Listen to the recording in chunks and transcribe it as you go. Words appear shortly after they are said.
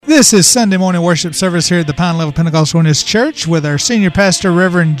This is Sunday morning worship service here at the Pine Level Pentecostal Holiness Church with our senior pastor,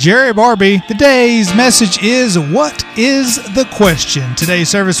 Reverend Jerry Barbee. Today's message is, What is the Question? Today's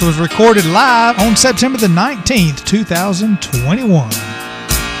service was recorded live on September the 19th, 2021. Come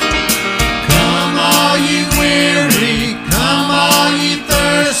all ye weary, come all ye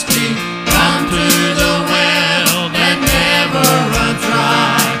thirsty, come to the well that never runs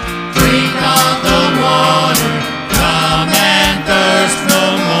dry. Drink of the water, come and thirst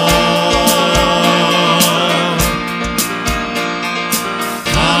no more.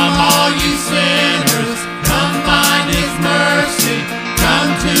 Come all ye sinners, come find His mercy,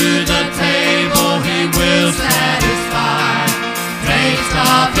 come to the table, He will satisfy. Taste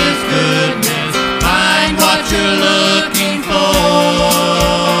of His goodness, find what you're looking for.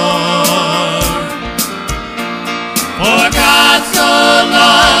 For God so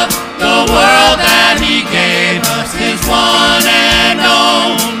loved the world that He gave us His one and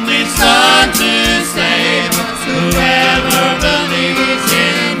only Son to save us. Whoever believes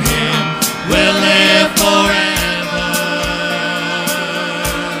in Him will live forever.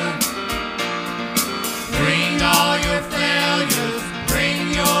 Bring all your failures, bring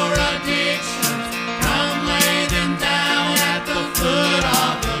your addictions, come lay them down at the foot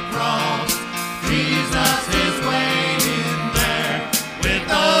of the cross. Jesus is waiting there with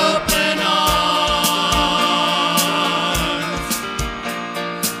open arms.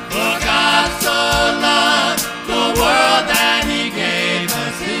 For God so loved the world that He gave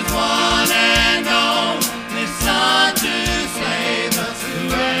us His one and only Son to save us.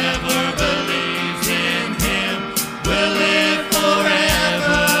 Whoever believes in Him will live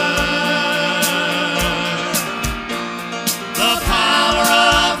forever. The power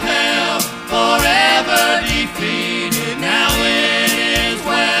of hell forever defeated. Now it is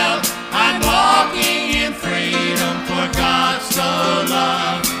well. I'm walking in freedom. For God so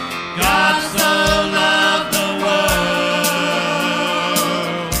loved the world.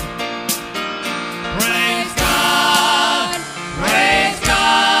 Praise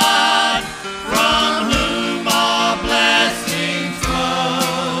God, from whom all blessings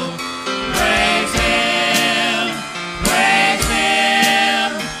flow. Praise Him,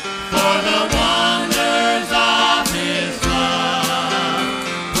 for the wonders of His love.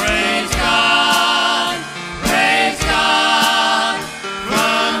 Praise God,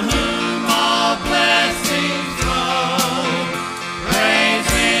 from whom all blessings flow. Praise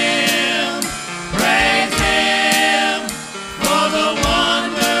Him, for the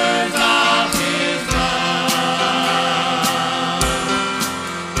wonders of His love.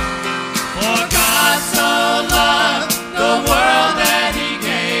 For God so loved the world that He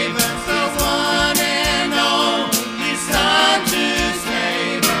gave us His one and only Son to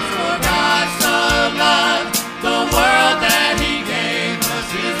save us. For God so loved the world that He gave us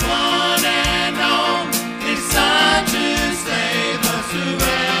His one and only Son to save us.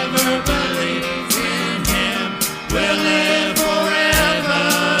 Whoever believes in Him will live forever.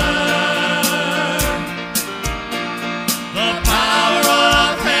 The power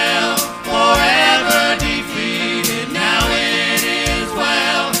of hell forever defeated. Now it is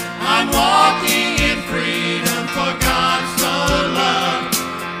well. I'm walking in freedom. For God so loved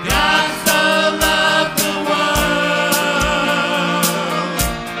the world.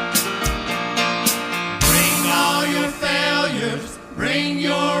 Bring all your failures, bring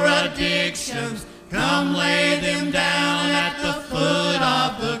your addictions, come lay them down at the foot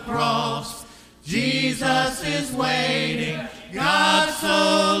of the cross. Jesus is waiting. God so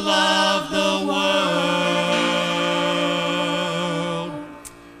loved the world.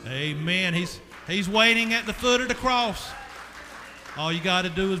 Amen. He's waiting at the foot of the cross. All you got to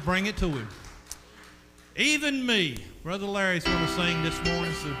do is bring it to Him. Even me. Brother Larry's going to sing this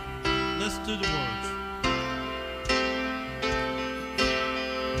morning, so listen to the words.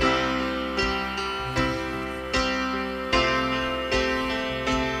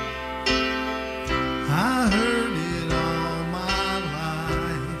 I heard it all my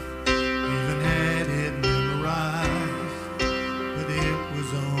life, even had it memorized, but it was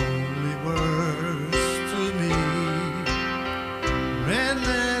only words to me. Red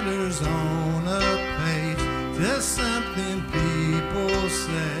letters on a page, just something people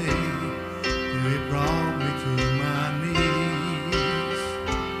say. It brought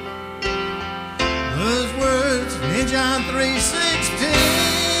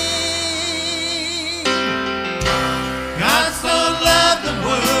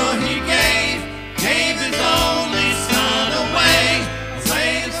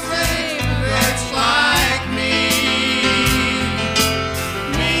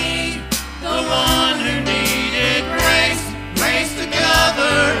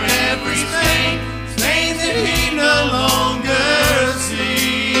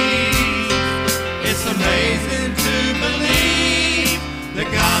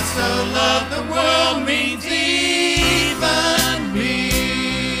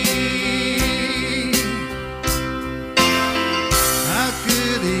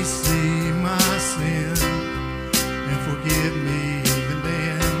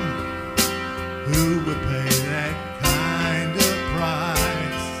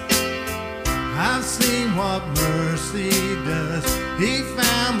what mercy does. He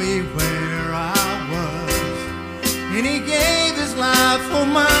found me where I was, and He gave His life for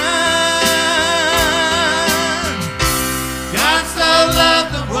mine. God so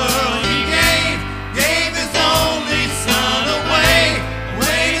loved the world, He gave His only Son away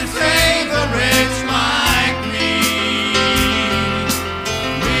to save a wretch like me.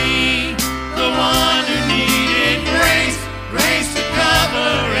 Me, the one who needed grace, grace to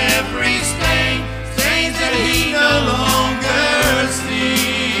cover every stain, stains that He no longer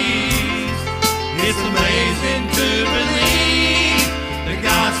sees. It's amazing to believe that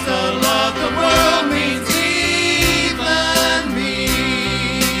God so loved the world means even me.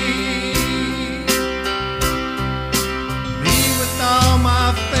 Me with all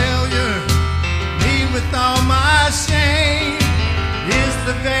my failure, me with all my shame, is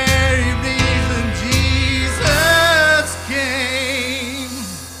the very reason Jesus came.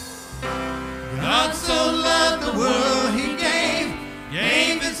 God so loved the world, He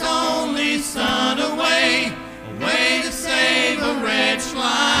gave His only Son away to save a wretch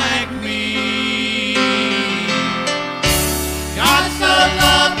like me. God so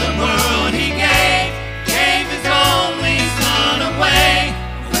loved the world, He gave His only Son away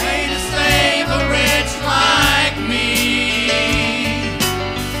to save a wretch like me.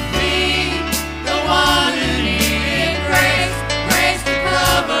 Me, the one who needed grace, grace to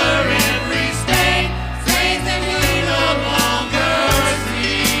cover every stain, stains that He no longer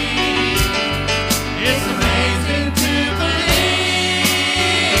sees. It's amazing to believe.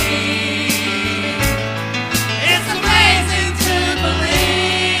 It's amazing to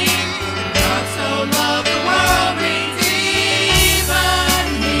believe that God so loved the world means even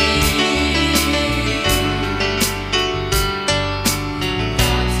me.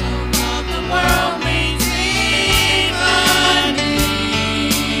 God so loved the world means even me.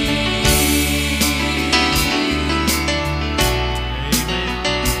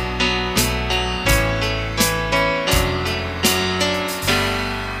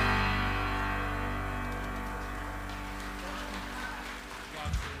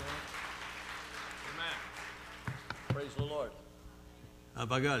 Praise the Lord.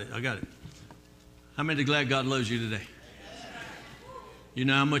 I got it. How many are glad God loves you today? You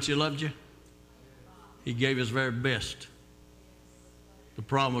know how much He loved you? He gave His very best. The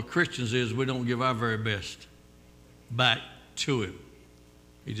problem with Christians is we don't give our very best back to Him.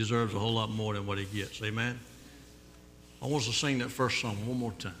 He deserves a whole lot more than what He gets. Amen? I want us to sing that first song one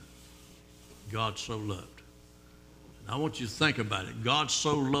more time. God so loved. And I want you to think about it. God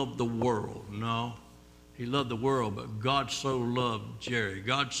so loved the world. No. He loved the world, but God so loved Jerry.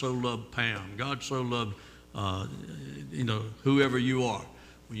 God so loved Pam. God so loved, whoever you are.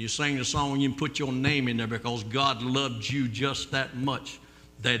 When you sing the song, you can put your name in there because God loved you just that much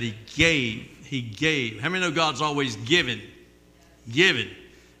that He gave. He gave. How many know God's always given? Given.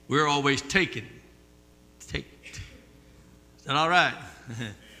 We're always taking. Take. Is that all right?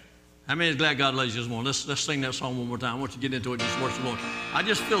 How many is glad God loves you this morning? Let's sing that song one more time. I want you to get into it and just worship the Lord. I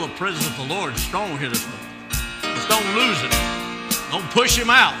just feel the presence of the Lord strong here this morning. Just don't lose it. Don't push Him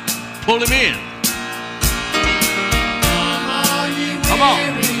out. Pull Him in. Come on.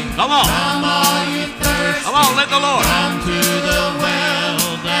 Come on. Come on, let the Lord. Come to the well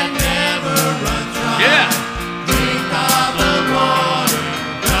that never runs dry. Yeah. Drink of the water.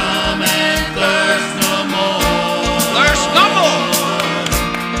 Come and thirst no more. Thirst no more.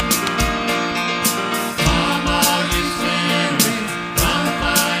 Come all you sinners, come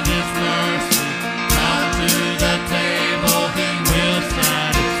find His mercy. Come to the table, He will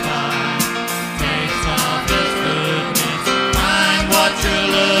satisfy. Taste of His goodness, find what you're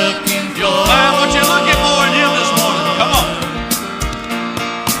looking for. Find what you're looking for in Him this morning. Come on.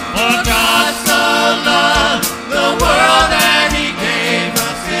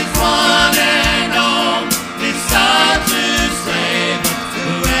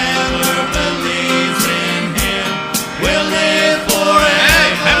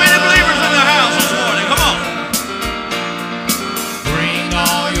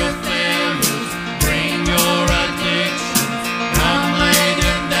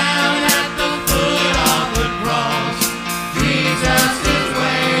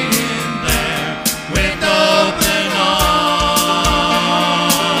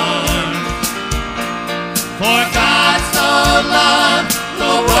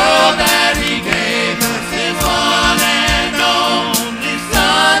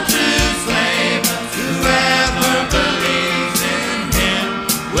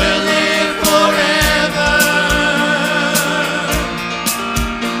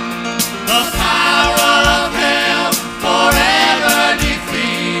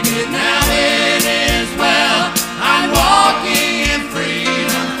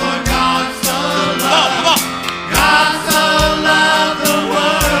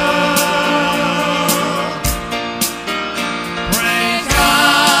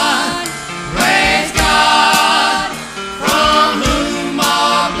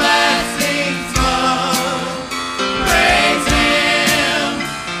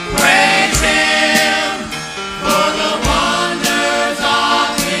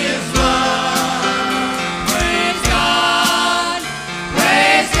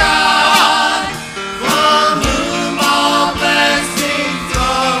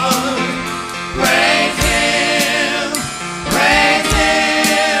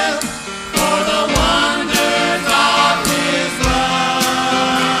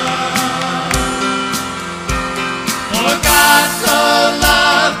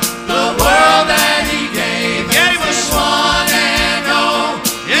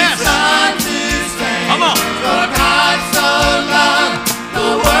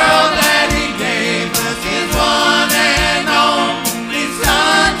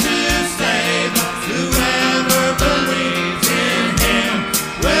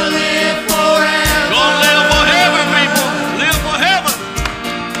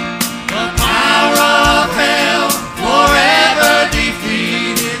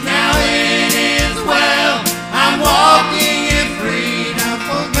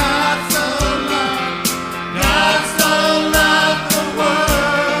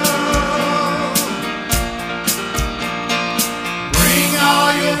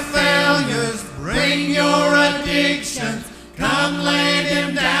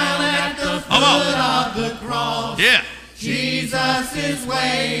 him down at the foot of the cross. Yeah. Jesus is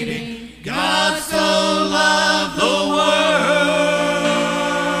waiting. God so loved the world.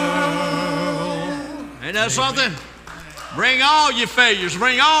 Ain't that something? Bring all your failures.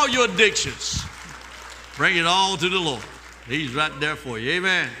 Bring all your addictions. Bring it all to the Lord. He's right there for you.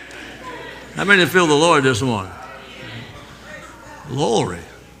 Amen. How many feel the Lord this morning? Glory.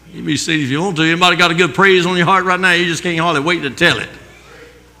 You be seated if you want to. Anybody got a good praise on your heart right now? You just can't hardly wait to tell it.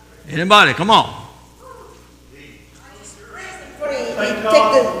 Anybody? Come on. Thank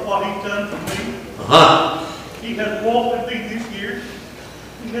God for what He's done for me. He has walked with me this year.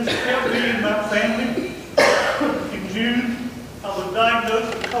 He has helped me and my family. In June, I was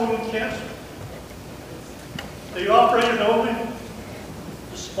diagnosed with colon cancer. They operated on me.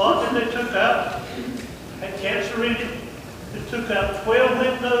 The spot that they took out had cancer in it. They took out 12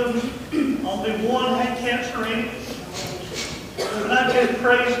 lymph nodes. Only one had cancer in it. And I just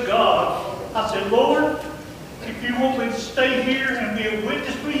praised God. I said, Lord, if you want me to stay here and be a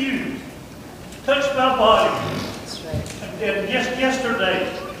witness for you, touch my body. That's right. And just yesterday,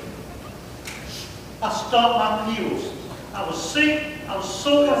 I stopped my pills. I was sick, I was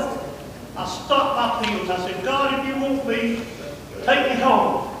sore. I stopped my pills. I said, God, if you want me, take me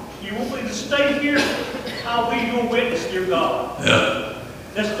home. You want me to stay here, I'll be your witness, dear God. Yeah.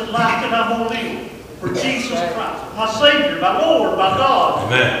 That's the life that I'm going to live for Jesus Christ, my Savior, my Lord, my God.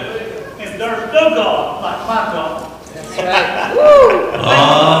 Amen. And there's no God like my God. That's right. Woo!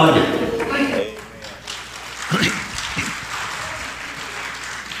 Thank you.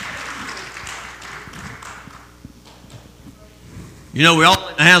 You know, we're all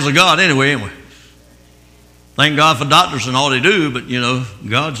in the hands of God anyway, ain't we? Thank God for doctors and all they do, but, you know,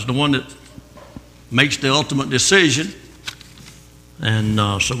 God's the one that makes the ultimate decision. And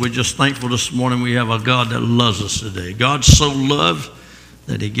so we're just thankful this morning we have a God that loves us today. God so loved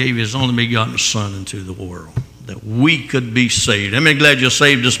that He gave His only begotten Son into the world, that we could be saved. How many glad you're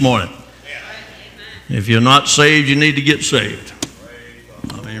saved this morning? If you're not saved, you need to get saved.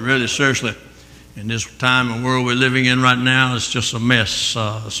 I mean, really, seriously. In this time and world we're living in right now, it's just a mess.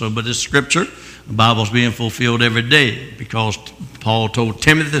 But it's Scripture. The Bible's being fulfilled every day because Paul told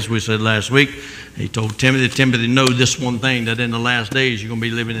Timothy, as we said last week, he told Timothy, know this one thing, that in the last days you're going to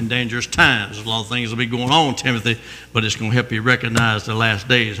be living in dangerous times. There's a lot of things that will be going on, Timothy, but it's going to help you recognize the last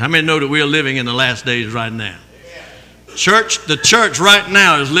days. How many know that we are living in the last days right now? The church right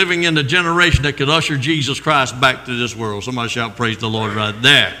now is living in the generation that could usher Jesus Christ back to this world. Somebody shout, praise the Lord right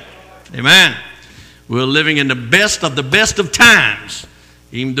there. Amen. We're living in the best of times,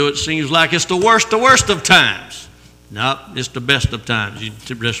 even though it seems like it's the worst of times. No, it's the best of times, you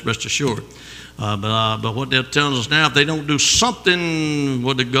rest assured. But what they're telling us now, if they don't do something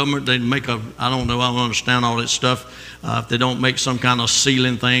with the government, they make I don't understand all that stuff. If they don't make some kind of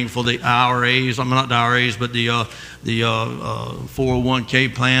ceiling thing for the IRAs, not the IRAs, but the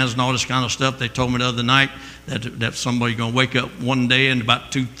 401k plans and all this kind of stuff. They told me the other night that somebody's going to wake up one day and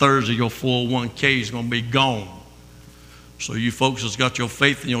about 2/3 of your 401k is going to be gone. So you folks that's got your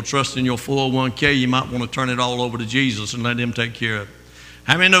faith and your trust in your 401k, you might want to turn it all over to Jesus and let Him take care of it.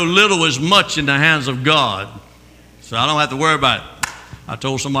 How many know little is much in the hands of God? So I don't have to worry about it. I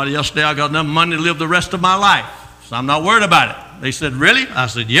told somebody yesterday I got enough money to live the rest of my life. So I'm not worried about it. They said, really? I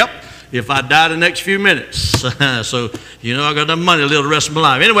said, yep, if I die the next few minutes. So, you know, I got enough money to live the rest of my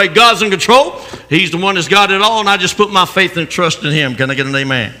life. Anyway, God's in control. He's the one that's got it all, and I just put my faith and trust in Him. Can I get an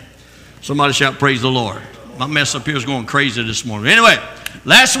amen? Somebody shout, praise the Lord. My mess up here is going crazy this morning. Anyway,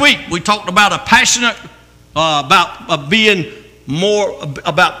 last week we talked about passionate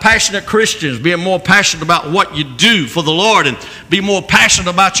Christians, being more passionate about what you do for the Lord, and be more passionate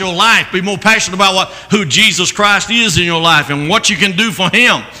about your life, be more passionate about who Jesus Christ is in your life and what you can do for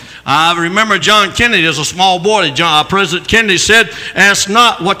Him. I remember John Kennedy as a small boy. President Kennedy said, ask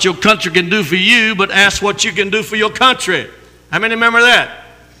not what your country can do for you, but ask what you can do for your country. How many remember that?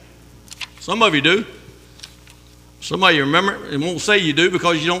 Some of you do. Some of you remember. It won't say you do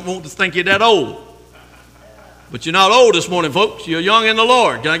because you don't want to think you're that old. But you're not old this morning, folks. You're young in the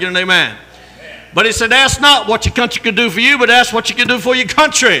Lord. Can I get an amen? But he said, ask not what your country can do for you, but ask what you can do for your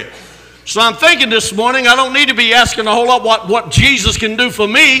country. So I'm thinking this morning, I don't need to be asking a whole lot what Jesus can do for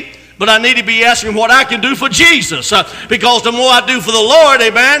me, but I need to be asking what I can do for Jesus. Because the more I do for the Lord,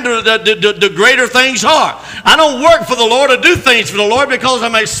 amen, the greater things are. I don't work for the Lord or do things for the Lord because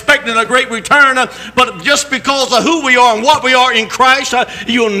I'm expecting a great return, but just because of who we are and what we are in Christ,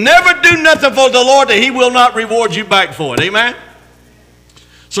 you'll never do nothing for the Lord that He will not reward you back for it. Amen?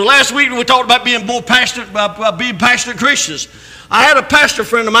 So last week we talked about being more passionate, about being passionate Christians. I had a pastor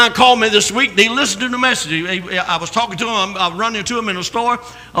friend of mine call me this week. And he listened to the message. I was talking to him. I was running into him in a store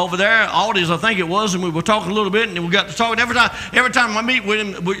over there, Aldi's, I think it was, and we were talking a little bit, and we got to talking. Every time I meet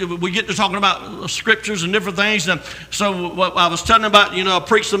with him, we get to talking about scriptures and different things. And so I was telling him about, I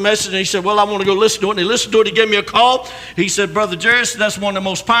preached the message, and he said, well, I want to go listen to it. And he listened to it. He gave me a call. He said, Brother Jerry, that's one of the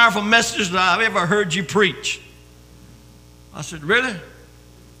most powerful messages that I've ever heard you preach. I said, really?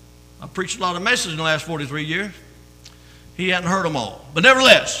 I preached a lot of messages in the last 43 years. He hadn't heard them all. But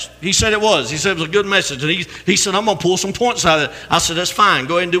nevertheless, he said it was. He said it was a good message. And he said, I'm going to pull some points out of it. I said, that's fine.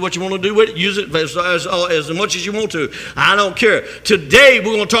 Go ahead and do what you want to do with it. Use it as much as you want to. I don't care. Today,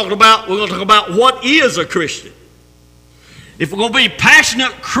 we're going to talk about what is a Christian. If we're going to be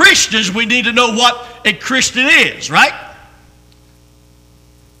passionate Christians, we need to know what a Christian is, right?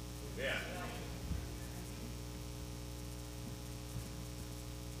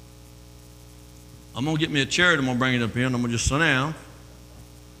 I'm going to get me a chair and I'm going to bring it up here and I'm going to just sit down.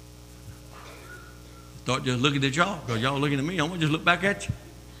 Start just looking at y'all, because y'all looking at me. I'm going to just look back at you.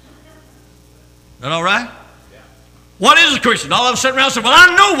 Is that all right? Yeah. What is a Christian? All of us sitting around and say, well,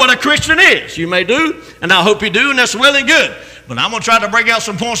 I know what a Christian is. You may do, and I hope you do, and that's well and good. But I'm going to try to break out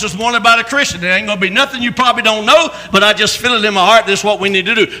some points this morning about a Christian. There ain't going to be nothing you probably don't know, but I just feel it in my heart. This is what we need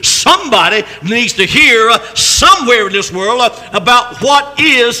to do. Somebody needs to hear somewhere in this world about what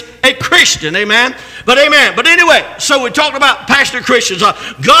is a Christian. Amen? But anyway, so we talked about passionate Christians.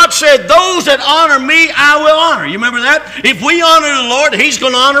 God said, those that honor me, I will honor. You remember that? If we honor the Lord, He's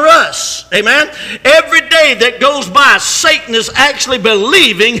going to honor us. Amen? Every day that goes by, Satan is actually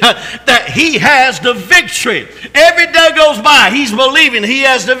believing that he has the victory. Every day goes by, he's believing he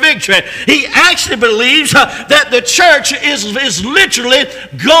has the victory. He actually believes that the church is literally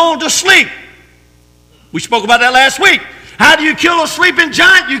gone to sleep. We spoke about that last week. How do you kill a sleeping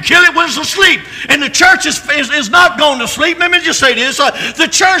giant? You kill it when it's asleep. And the church is not going to sleep. Let me just say this. The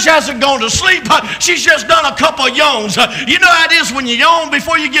church hasn't gone to sleep. She's just done a couple of yawns. You know how it is when you yawn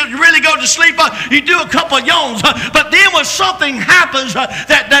before you really go to sleep? You do a couple of yawns. But then when something happens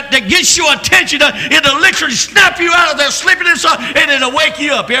that gets your attention, it'll literally snap you out of that sleepiness and it'll wake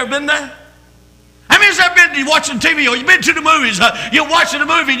you up. You ever been there? How many has that been? You watching TV or you've been to the movies? You're watching a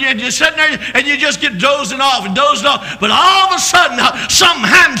movie and you're sitting there and you just get dozing off. But all of a sudden, something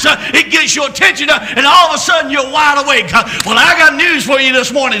happens. It gets your attention and all of a sudden you're wide awake. Well, I got news for you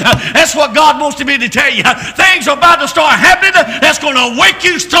this morning. That's what God wants me to tell you. Things are about to start happening that's going to wake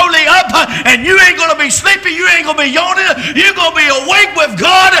you totally up and you ain't going to be sleepy. You ain't going to be yawning. You're going to be awake with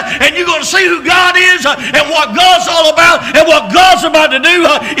God and you're going to see who God is and what God's all about and what God's about to do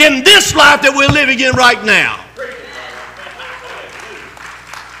in this life that we're living in right now.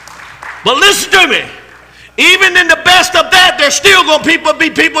 But listen to me. Even in the best of that, there's still going to be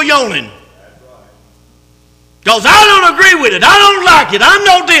people yawning. Because I don't agree with it. I don't like it. I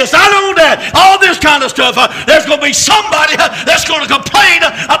know this. I know that. All this kind of stuff. There's going to be somebody that's going to complain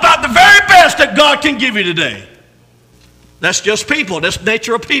about the very best that God can give you today. That's just people. That's the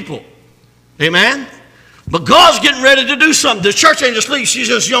nature of people. Amen? But God's getting ready to do something. The church ain't asleep. She's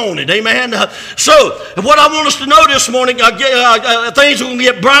just yawning. Amen. So what I want us to know this morning, things are going to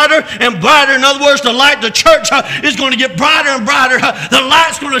get brighter and brighter. In other words, the church is going to get brighter and brighter. The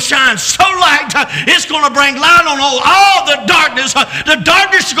light's going to shine so light, it's going to bring light on all the darkness. The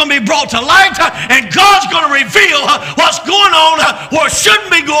darkness is going to be brought to light, and God's going to reveal what's going on, what shouldn't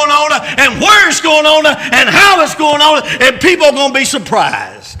be going on, and where it's going on, and how it's going on, and people are going to be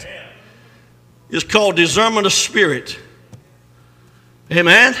surprised. It's called discernment of spirit.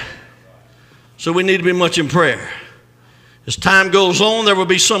 Amen? So we need to be much in prayer. As time goes on, there will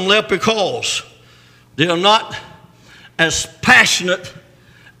be some left because they are not as passionate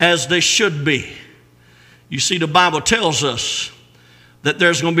as they should be. You see, the Bible tells us that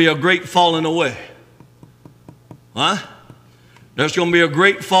there's going to be a great falling away. There's going to be a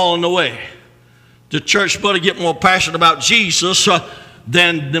great falling away. The church better get more passionate about Jesus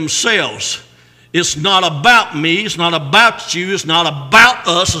than themselves. It's not about me, it's not about you, it's not about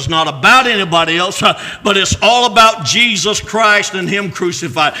us, it's not about anybody else, but it's all about Jesus Christ and Him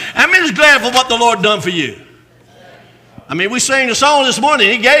crucified. How many is glad for what the Lord done for you? I mean, we sang the song this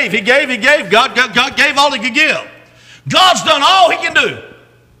morning. He gave. God gave all He could give. God's done all He can do.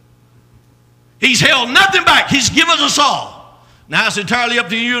 He's held nothing back. He's given us all. Now it's entirely up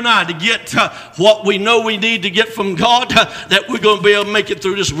to you and I to get what we know we need to get from God, that we're going to be able to make it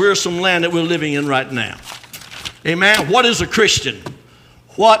through this wearisome land that we're living in right now. Amen. What is a Christian?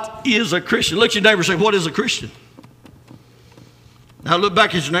 What is a Christian? Look at your neighbor and say, what is a Christian? Now look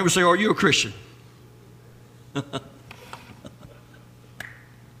back at your neighbor and say, are you a Christian? Let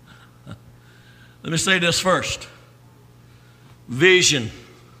me say this first. Vision.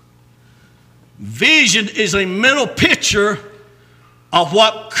 Vision is a mental picture of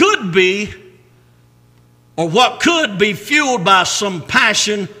what could be, or what could be fueled by some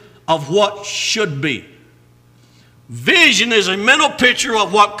passion of what should be. Vision is a mental picture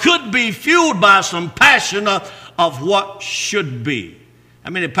of what could be fueled by some passion of what should be. How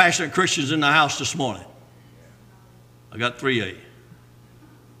many passionate Christians in the house this morning? I got 3 of you.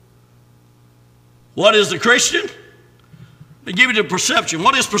 What is the Christian? Let me give you the perception.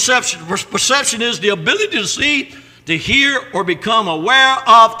 What is perception? Perception is the ability to see, to hear, or become aware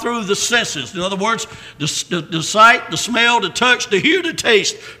of through the senses. In other words, the sight, the smell, the touch, the hear, the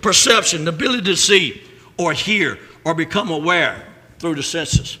taste. Perception, the ability to see or hear or become aware through the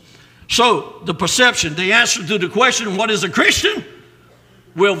senses. So, the perception, the answer to the question, what is a Christian,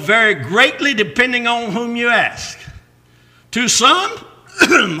 will vary greatly depending on whom you ask. To some,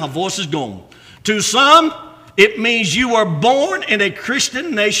 my voice is gone. To some, it means you were born in a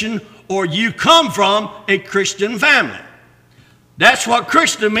Christian nation or you come from a Christian family. That's what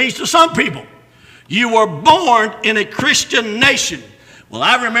Christian means to some people. You were born in a Christian nation. Well,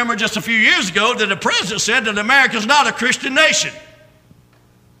 I remember just a few years ago that the president said that America is not a Christian nation.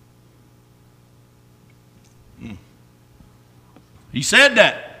 He said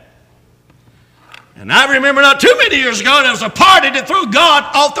that. And I remember not too many years ago there was a party that threw God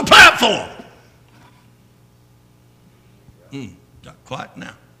off the platform. Got quiet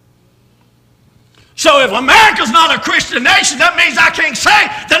now. So if America's not a Christian nation, that means I can't say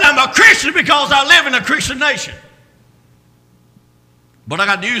that I'm a Christian because I live in a Christian nation. But I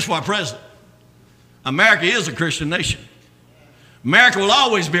got news for our president. America is a Christian nation. America will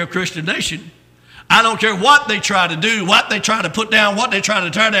always be a Christian nation. I don't care what they try to do, what they try to put down, what they try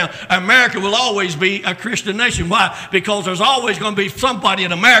to tear down. America will always be a Christian nation. Why? Because there's always going to be somebody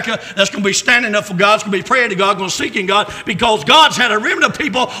in America that's going to be standing up for God, that's going to be praying to God, going to seeking God, because God's had a remnant of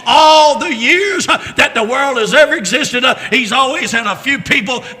people all the years that the world has ever existed. He's always had a few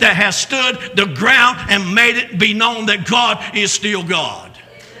people that have stood the ground and made it be known that God is still God.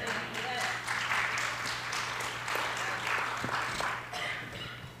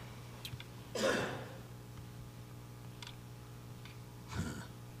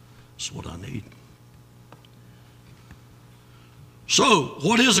 That's what I need. So,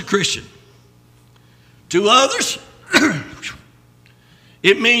 what is a Christian? To others,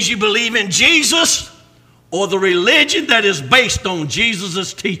 it means you believe in Jesus or the religion that is based on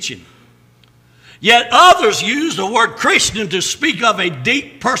Jesus' teaching. Yet others use the word Christian to speak of a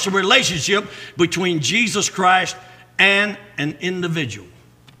deep personal relationship between Jesus Christ and an individual.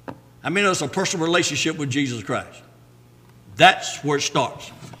 I mean, it's a personal relationship with Jesus Christ. That's where it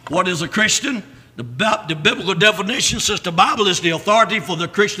starts. What is a Christian? The biblical definition, since the Bible is the authority for the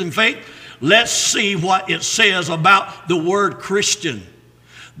Christian faith, let's see what it says about the word Christian.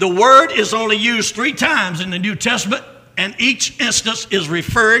 The word is only used 3 times in the New Testament, and each instance is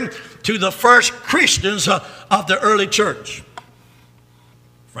referring to the first Christians of the early church.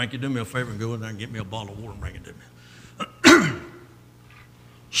 Frankie, do me a favor and go in there and get me a bottle of water and bring it to me.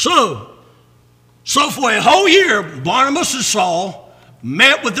 So for a whole year, Barnabas and Saul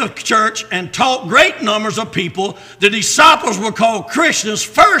met with the church and taught great numbers of people. The disciples were called Christians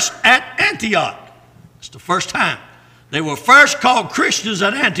first at Antioch. It's the first time. They were first called Christians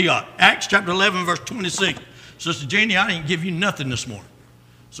at Antioch. Acts chapter 11, verse 26. Sister Jeannie, I didn't give you nothing this morning.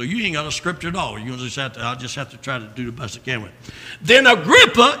 So you ain't got a scripture at all. I'll just have to try to do the best I can with it. Then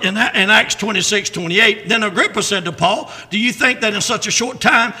Agrippa, in Acts 26, 28, then Agrippa said to Paul, do you think that in such a short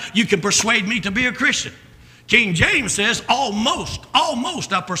time you can persuade me to be a Christian? King James says, almost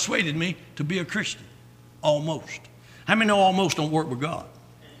I persuaded me to be a Christian. Almost. How many know almost don't work with God?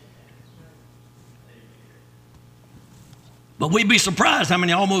 But we'd be surprised how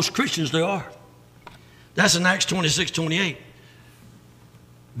many almost Christians there are. That's in Acts 26, 28.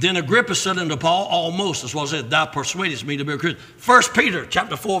 Then Agrippa said unto Paul, almost, that's what I said, thou persuadest me to be a Christian. 1 Peter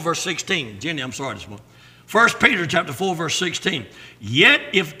chapter 4, verse 16. Jenny, I'm sorry this morning. 1 Peter chapter 4, verse 16. Yet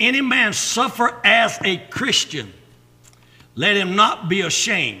if any man suffer as a Christian, let him not be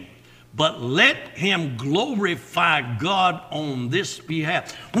ashamed, but let him glorify God on this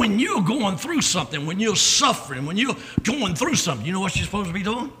behalf. When you're going through something, when you're suffering, when you're going through something, you know what you're supposed to be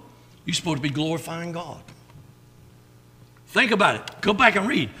doing? You're supposed to be glorifying God. Think about it. Go back and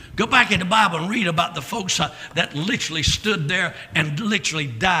read. Go back in the Bible and read about the folks that literally stood there and literally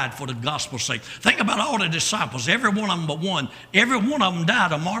died for the gospel's sake. Think about all the disciples. Every one of them but one. Every one of them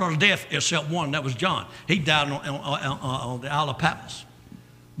died a martyr death except one. That was John. He died on the Isle of Patmos.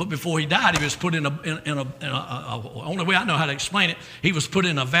 But before he died, he was put in only way I know how to explain it, he was put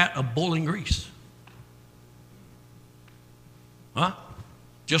in a vat of boiling grease. Huh?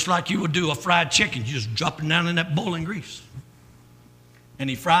 Just like you would do a fried chicken, you just drop it down in that boiling grease. And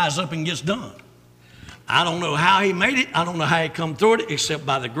he fries up and gets done. I don't know how he made it. I don't know how he come through it, except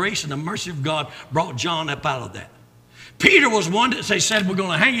by the grace and the mercy of God brought John up out of that. Peter was one that said, we're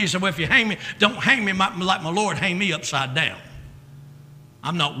going to hang you. He said, well, if you hang me, don't hang me like my Lord, hang me upside down.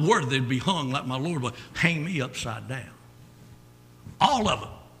 I'm not worthy to be hung like my Lord, but hang me upside down. All of them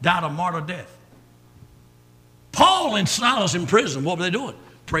died a martyr death. Paul and Silas in prison, what were they doing?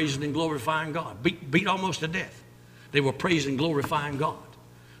 Praising and glorifying God. Beat almost to death. They were praising and glorifying God.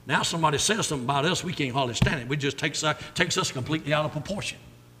 Now somebody says something about us, we can't hardly stand it. It just takes us completely out of proportion.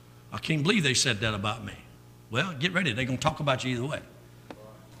 I can't believe they said that about me. Well, get ready. They're going to talk about you either way.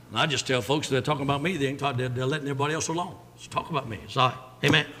 And I just tell folks they're talking about me, they're letting everybody else alone. Just talk about me. It's all right.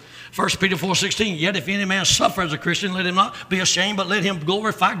 Amen. 1 Peter 4:16, yet if any man suffer as a Christian, let him not be ashamed, but let him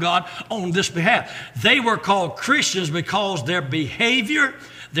glorify God on this behalf. They were called Christians because their behavior,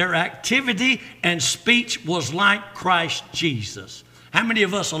 their activity, and speech was like Christ Jesus. How many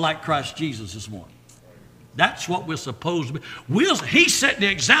of us are like Christ Jesus this morning? That's what we're supposed to be. He set the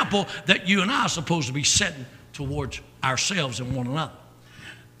example that you and I are supposed to be setting towards ourselves and one another.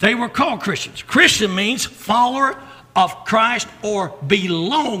 They were called Christians. Christian means follower of Christ or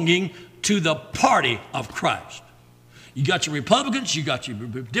belonging to the party of Christ. You got your Republicans, you got your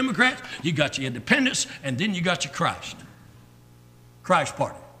Democrats, you got your independents, and then you got your Christ. Christ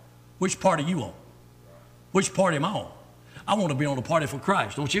party. Which party you on? Which party am I on? I want to be on the party for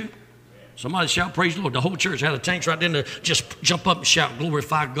Christ, don't you? Somebody shout, praise the Lord. The whole church had a tank right then to just jump up and shout,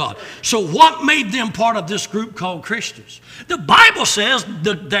 glorify God. So what made them part of this group called Christians? The Bible says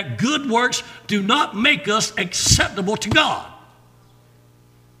that good works do not make us acceptable to God.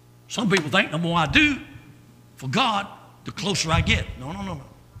 Some people think the more I do for God, the closer I get.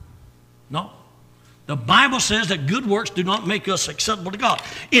 No. The Bible says that good works do not make us acceptable to God.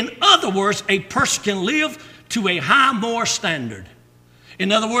 In other words, a person can live to a high moral standard.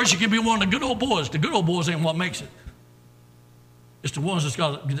 In other words, you can be one of the good old boys. The good old boys ain't what makes it. It's the ones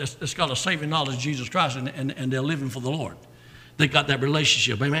that's got a saving knowledge of Jesus Christ and they're living for the Lord. They got that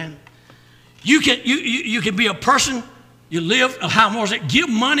relationship. Amen. You can be a person, you live a high moral standard, give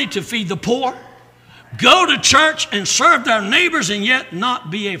money to feed the poor, go to church and serve their neighbors, and yet not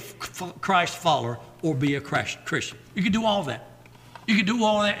be a Christ follower or be a Christian. You can do all that. You can do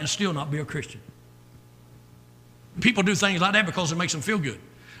all that and still not be a Christian. People do things like that because it makes them feel good.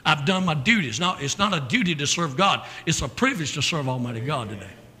 I've done my duty. It's not a duty to serve God. It's a privilege to serve Almighty God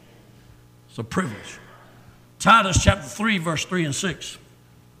today. It's a privilege. Titus chapter 3, verse 3 and 6.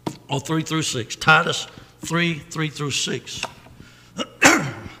 Or 3 through 6. Titus 3, 3 through 6.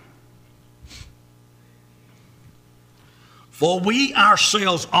 For we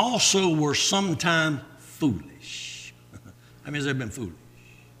ourselves also were sometime foolish. How many of you have been foolish?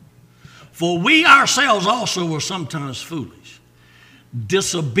 For we ourselves also were sometimes foolish,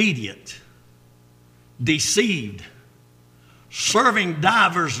 disobedient, deceived, serving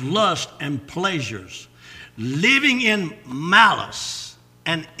divers lusts and pleasures, living in malice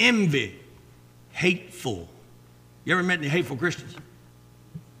and envy, hateful. You ever met any hateful Christians?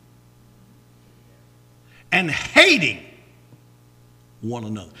 And hating one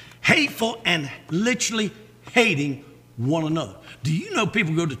another. Hateful and literally hating one another. Do you know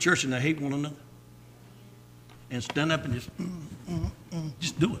people go to church and they hate one another? And stand up and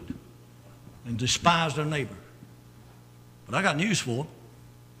just do it. And despise their neighbor. But I got news for them.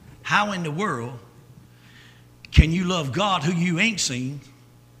 How in the world can you love God who you ain't seen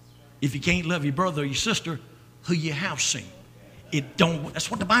if you can't love your brother or your sister who you have seen?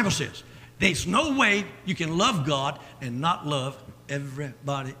 That's what the Bible says. There's no way you can love God and not love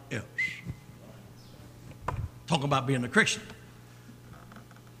everybody else. Talk about being a Christian.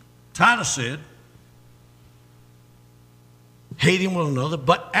 Titus said, hating one another,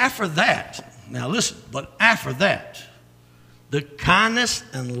 but after that, now listen, but after that, the kindness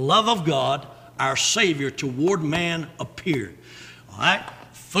and love of God, our Savior, toward man appeared. All right?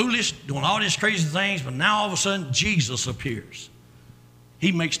 Foolish, doing all these crazy things, but now all of a sudden, Jesus appears.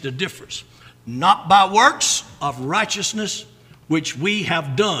 He makes the difference. Not by works of righteousness, which we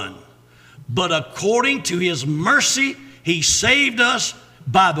have done, but according to his mercy, he saved us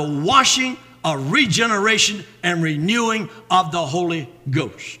by the washing of regeneration and renewing of the Holy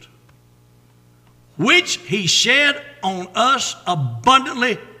Ghost, which he shed on us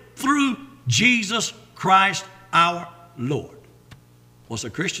abundantly through Jesus Christ our Lord. What's a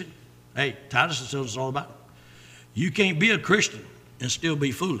Christian? Hey, Titus tells us all about it. You can't be a Christian and still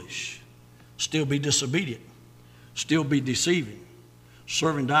be foolish, still be disobedient, still be deceiving,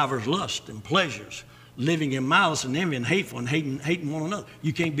 serving divers lusts and pleasures, living in malice and envy and hateful and hating one another.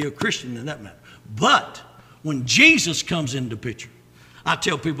 You can't be a Christian in that matter. But when Jesus comes into the picture, I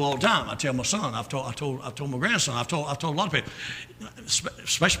tell people all the time. I tell my son. I've told my grandson. I've told a lot of people,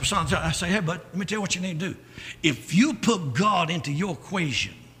 especially my son. I say, hey, bud, let me tell you what you need to do. If you put God into your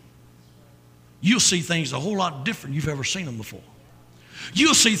equation, you'll see things a whole lot different you've ever seen them before.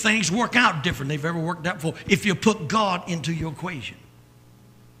 You'll see things work out different than they've ever worked out before if you put God into your equation.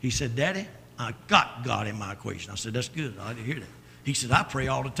 He said, Daddy, I got God in my equation. I said, that's good. I didn't hear that. He said, I pray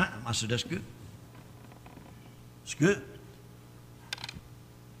all the time. I said, that's good. It's good.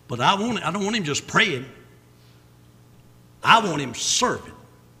 But I don't want him just praying. I want him serving.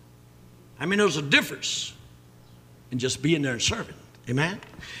 I mean, there's a difference in just being there and serving. Amen?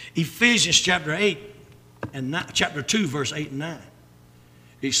 Ephesians chapter 8 and chapter 2, verse 8 and 9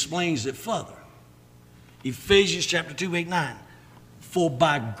 explains it further. Ephesians chapter 2, 8, 9. For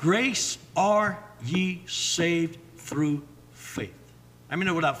by grace are ye saved through faith. I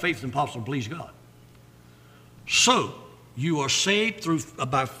mean, without faith it's impossible to please God. So, you are saved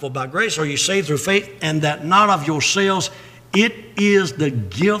for by grace are you saved through faith, and that not of yourselves, it is the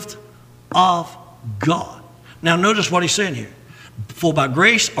gift of God. Now notice what he's saying here. For by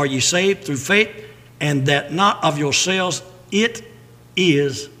grace are you saved through faith, and that not of yourselves, it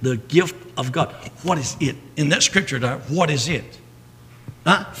is the gift of God. What is it? In that scripture, what is it?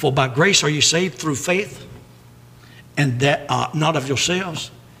 For by grace are you saved through faith, and that not of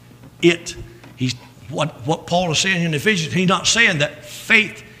yourselves. What Paul is saying in Ephesians, he's not saying that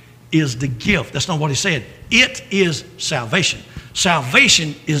faith is the gift. That's not what he said. It is salvation.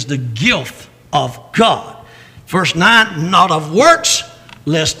 Salvation is the gift of God. Verse 9, not of works,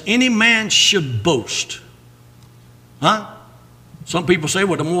 lest any man should boast. Some people say,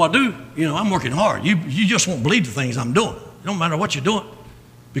 well, the more I do, I'm working hard. You just won't believe the things I'm doing. It don't matter what you're doing,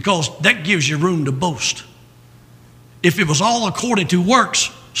 because that gives you room to boast. If it was all according to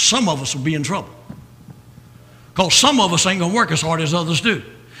works, some of us would be in trouble. Because some of us ain't going to work as hard as others do.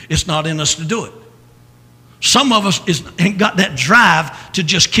 It's not in us to do it. Some of us ain't got that drive to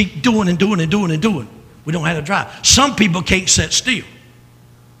just keep doing and doing and doing and doing. We don't have that drive. Some people can't sit still.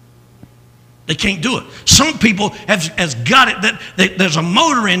 They can't do it. Some people has got it that there's a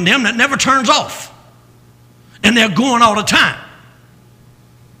motor in them that never turns off. And they're going all the time.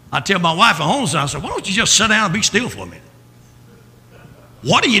 I tell my wife at home, I said, why don't you just sit down and be still for a minute?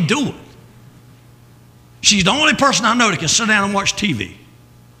 What are you doing? She's the only person I know that can sit down and watch TV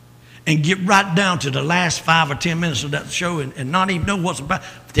and get right down to the last 5 or 10 minutes of that show and not even know what's about.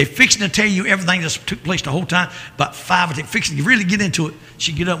 They're fixing to tell you everything that's took place the whole time, about 5 or 10, fixing to really get into it.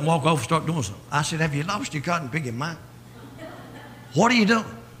 She get up and walk over and start doing something. I said, have you lost your cotton picking mind? What are you doing?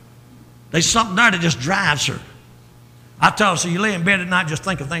 There's something there that just drives her. I tell her, so you lay in bed at night, just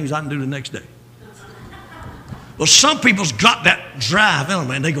think of things I can do the next day. Well, some people's got that drive in them,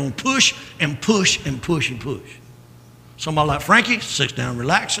 and they're going to push and push and push and push. Somebody like Frankie sits down and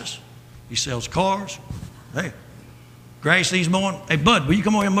relaxes. He sells cars. Hey, grass these morning. Hey, bud, will you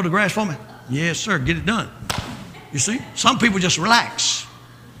come over here and mow the grass for me? Yes, sir. Get it done. You see? Some people just relax.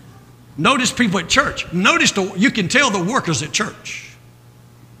 Notice people at church. You can tell the workers at church.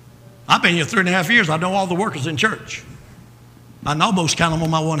 I've been here 3.5 years. I know all the workers in church. I can almost count them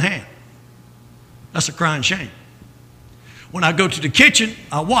on my one hand. That's a crying shame. When I go to the kitchen,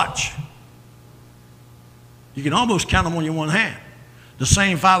 I watch. You can almost count them on your one hand. The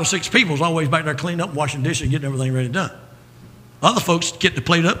same 5 or 6 people is always back there cleaning up, washing dishes, getting everything ready done. Other folks get the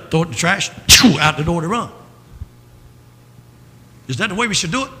plate up, throw it in the trash, out the door to run. Is that the way we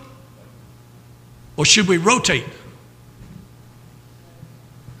should do it? Or should we rotate?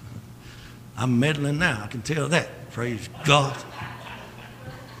 I'm meddling now, I can tell that. Praise God.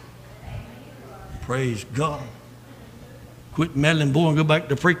 Praise God. Quit meddling, boy, and go back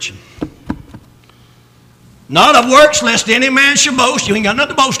to preaching. Not of works, lest any man should boast. You ain't got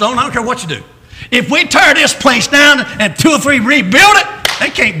nothing to boast on. I don't care what you do. If we tear this place down and 2 or 3 rebuild it, they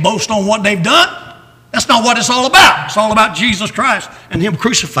can't boast on what they've done. That's not what it's all about. It's all about Jesus Christ and Him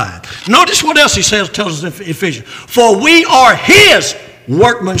crucified. Notice what else He tells us in Ephesians. For we are His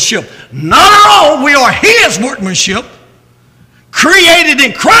workmanship. Not our own. We are His workmanship, created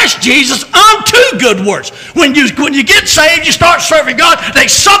in Christ Jesus unto good works. When you get saved, you start serving God,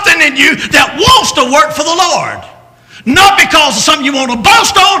 there's something in you that wants to work for the Lord. Not because of something you want to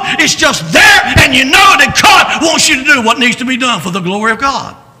boast on, it's just there, and you know that God wants you to do what needs to be done for the glory of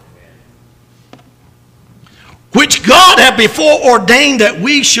God. Which God had before ordained that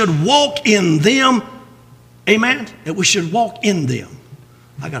we should walk in them. Amen? That we should walk in them.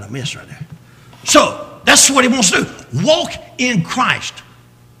 I got a mess right there. So, that's what He wants to do. Walk in Christ.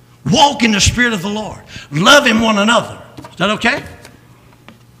 Walk in the Spirit of the Lord. Loving one another. Is that okay?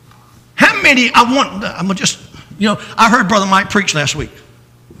 How many, I'm going to just, I heard Brother Mike preach last week.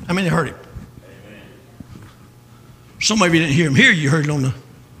 How many heard him? Amen. Some of you didn't hear him here. You heard it on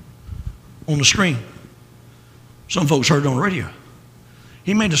the screen. Some folks heard it on the radio.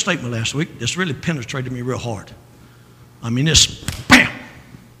 He made a statement last week that's really penetrated me real hard. I mean, this, bam!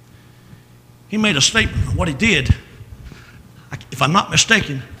 He made a statement. What he did, if I'm not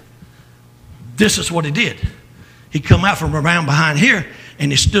mistaken, this is what he did. He come out from around behind here,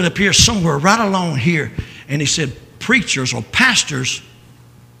 and he stood up here somewhere right along here, and he said, preachers or pastors,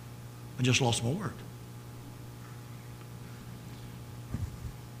 I just lost my word.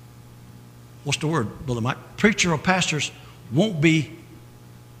 What's the word, Brother Mike? Preacher or pastors won't be,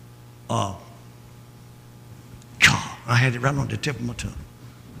 God, I had it right on the tip of my tongue.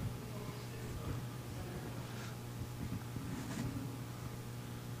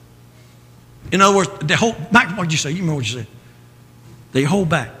 In other words, they hold back. What did you say? You remember what you said? They hold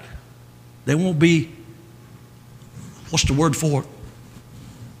back. They won't be, what's the word for it?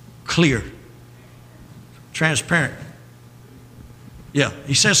 Clear. Transparent. Yeah,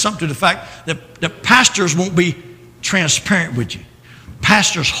 he says something to the fact that pastors won't be transparent with you.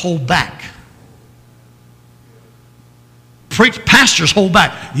 Pastors hold back. Pastors hold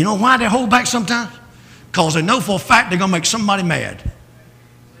back. You know why they hold back sometimes? Because they know for a fact they're going to make somebody mad.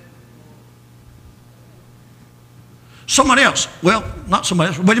 Somebody else, well, not somebody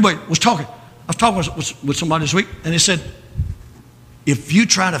else, but anyway, I was talking with somebody this week, and they said, if you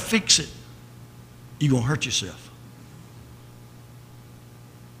try to fix it, you're going to hurt yourself.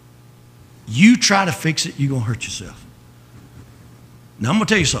 You try to fix it, you're going to hurt yourself. Now, I'm going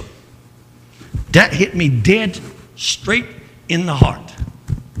to tell you something. That hit me dead straight in the heart.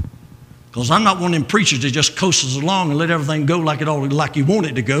 Because I'm not one of them preachers that just coasts along and let everything go like you want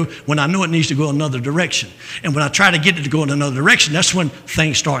it to go when I know it needs to go another direction. And when I try to get it to go in another direction, that's when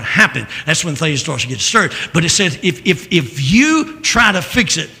things start happening. That's when things start to get stirred. But it says if you try to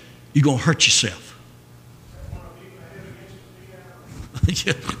fix it, you're going to hurt yourself.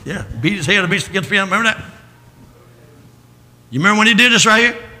 Yeah, beat his head against the piano. Remember that? You remember when he did this right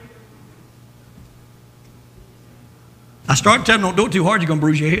here? I started telling him, don't do it too hard, you're going to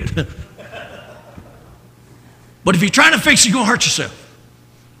bruise your head. But if you're trying to fix it, you're going to hurt yourself.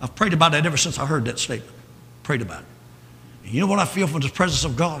 I've prayed about that ever since I heard that statement. Prayed about it. And you know what I feel from the presence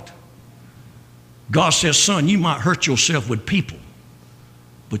of God? God says, son, you might hurt yourself with people,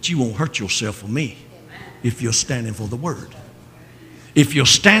 but you won't hurt yourself with me if you're standing for the word. If you're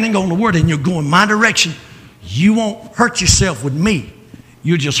standing on the word and you're going my direction, you won't hurt yourself with me.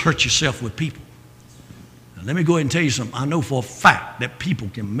 You'll just hurt yourself with people. Now, let me go ahead and tell you something. I know for a fact that people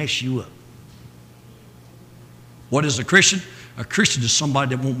can mess you up. What is a Christian? A Christian is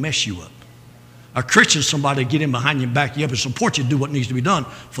somebody that won't mess you up. A Christian is somebody that get in behind you and back you up and support you to do what needs to be done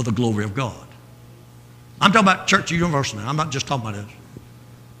for the glory of God. I'm talking about church or university now. I'm not just talking about this.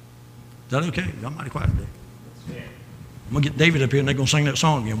 Is that okay? Y'all mighty quiet today. I'm going to get David up here and they're going to sing that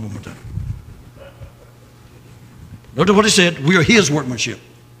song again one more time. Notice what he said. We are his workmanship.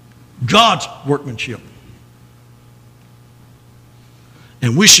 God's workmanship.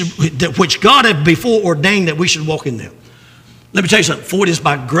 And we should, which God had before ordained that we should walk in them. Let me tell you something. For it is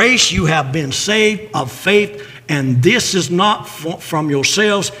by grace you have been saved of faith, and this is not from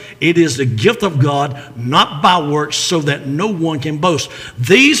yourselves. It is the gift of God, not by works, so that no one can boast.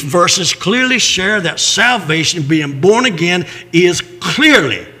 These verses clearly share that salvation, being born again, is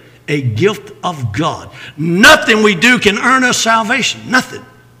clearly a gift of God. Nothing we do can earn us salvation. Nothing.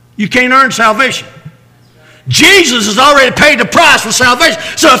 You can't earn salvation. Jesus has already paid the price for salvation.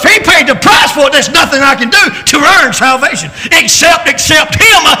 So if he paid the price for it, there's nothing I can do to earn salvation except accept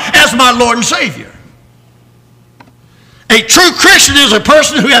him as my Lord and Savior. A true Christian is a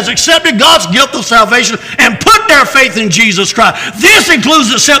person who has accepted God's gift of salvation and put their faith in Jesus Christ. This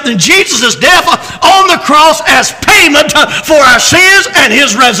includes accepting Jesus' death on the cross as payment for our sins and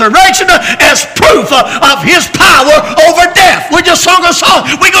his resurrection as proof of his power over death. We just sung a song.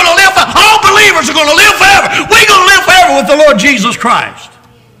 We're going to live, all believers are going to live forever. We're going to live forever with the Lord Jesus Christ.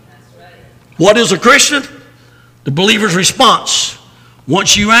 What is a Christian? The believer's response.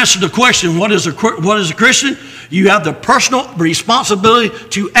 Once you answer the question, what is a Christian? You have the personal responsibility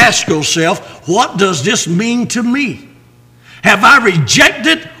to ask yourself, what does this mean to me? Have I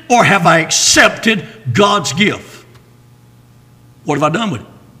rejected or have I accepted God's gift? What have I done with it?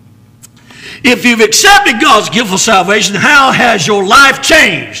 If you've accepted God's gift of salvation, how has your life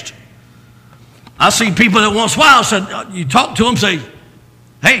changed? I see people that once in a while said, you talk to them, say,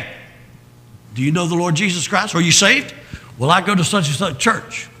 hey, do you know the Lord Jesus Christ? Are you saved? Well, I go to such and such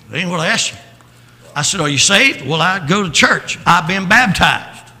church. That ain't what I asked you. I said, are you saved? Well, I go to church. I've been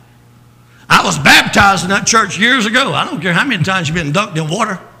baptized. I was baptized in that church years ago. I don't care how many times you've been dunked in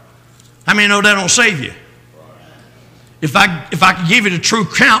water. How many know that don't save you? If I could give you the true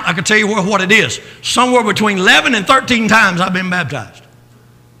count, I could tell you what it is. Somewhere between 11 and 13 times I've been baptized.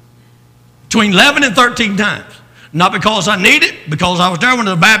 Between 11 and 13 times. Not because I need it, because I was there when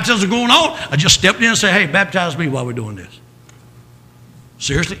the baptism was going on. I just stepped in and said, hey, baptize me while we're doing this.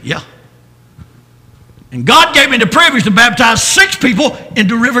 Seriously? Yeah. And God gave me the privilege to baptize 6 people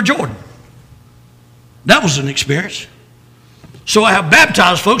into River Jordan. That was an experience. So I have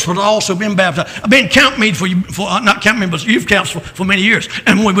baptized folks, but I've also been baptized. I've been camp meet not camp meet, but youth camps for many years.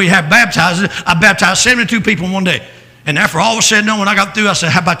 And when we have baptized, I baptized 72 people in one day. And after all was said and done, when I got through, I said,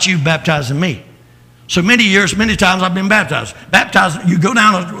 how about you baptizing me? So many years, many times I've been baptized. Baptized, you go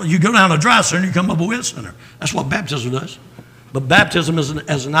down a dry center and you come up a wet center. That's what baptism does. But baptism is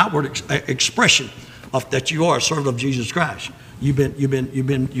an outward expression of that you are a servant of Jesus Christ. You're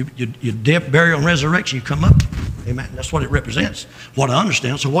death, burial, and resurrection. You come up. Amen. That's what it represents. What I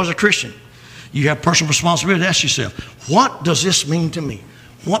understand. So what is a Christian? You have personal responsibility to ask yourself, what does this mean to me?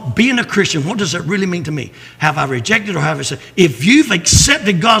 Being a Christian, what does it really mean to me? Have I rejected or have I said? If you've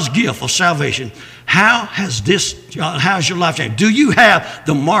accepted God's gift of salvation, how has your life changed? Do you have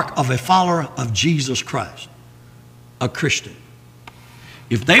the mark of a follower of Jesus Christ? A Christian.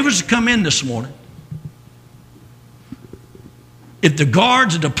 If they was to come in this morning, if the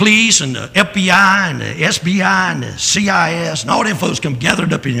guards and the police and the FBI and the SBI and the CIS and all them folks come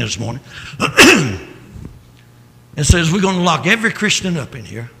gathered up in here this morning and says, we're going to lock every Christian up in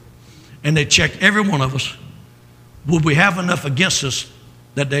here, and they check every one of us, would we have enough against us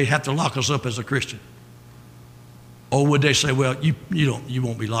that they have to lock us up as a Christian? Or would they say, well, you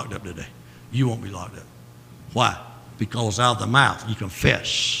won't be locked up today. You won't be locked up. Why? Because out of the mouth you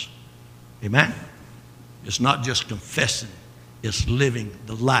confess. Amen? It's not just confessing. It's living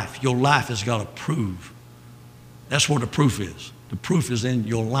the life. Your life has got to prove. That's what the proof is. The proof is in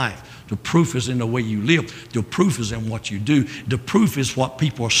your life. The proof is in the way you live. The proof is in what you do. The proof is what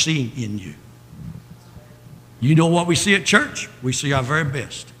people are seeing in you. You know what we see at church? We see our very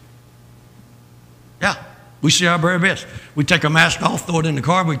best. Yeah, we see our very best. We take our mask off, throw it in the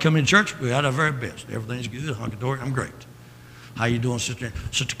car, we come in church, we had our very best. Everything's good, hunky-dory, I'm great. How you doing, Sister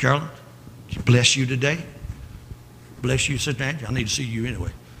Carolyn? Bless you today. Bless you, Sister Angie. I need to see you anyway.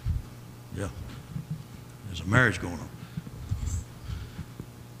 Yeah. There's a marriage going on.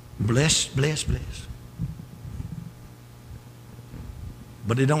 Bless, bless, bless.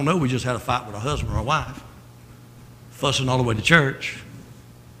 But they don't know we just had a fight with our husband or our wife, fussing all the way to church.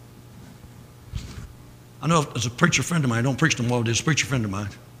 I know there's a preacher friend of mine, I don't preach no more, there's a preacher friend of mine.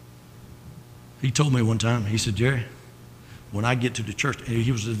 He told me one time, he said, Jerry, when I get to the church, and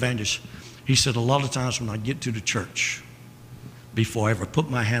he was an evangelist, he said, a lot of times when I get to the church, before I ever put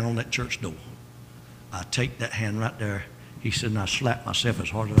my hand on that church door, I take that hand right there, he said, and I slap myself as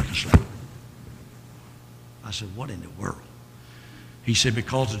hard as I can slap. I said, what in the world? He said,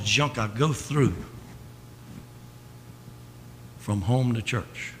 because of the junk I go through from home to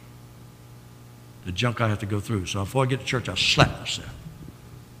church, the junk I have to go through. So before I get to church, I slap myself.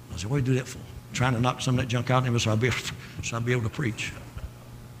 I said, what do you do that for? Trying to knock some of that junk out of me so I'll be able to preach.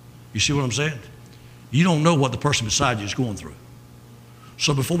 You see what I'm saying? You don't know what the person beside you is going through.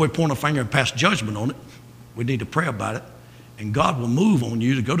 So before we point a finger and pass judgment on it, we need to pray about it. And God will move on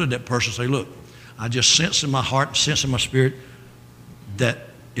you to go to that person and say, look, I just sense in my heart, sense in my spirit that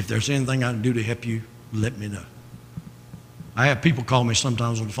if there's anything I can do to help you, let me know. I have people call me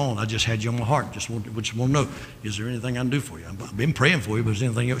sometimes on the phone. I just had you on my heart. Just want to know, is there anything I can do for you? I've been praying for you, but is there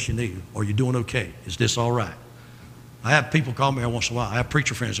anything else you need? Are you doing okay? Is this all right? I have people call me every once in a while. I have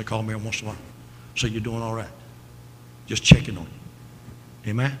preacher friends that call me every once in a while. So you're doing all right. Just checking on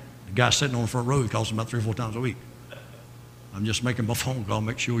you. Amen? The guy sitting on the front row, he calls me about 3 or 4 times a week. I'm just making my phone call,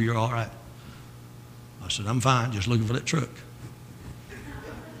 make sure you're all right. I said, I'm fine, just looking for that truck.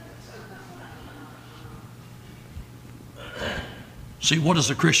 See, what is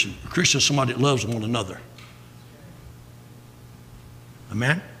a Christian? A Christian is somebody that loves one another.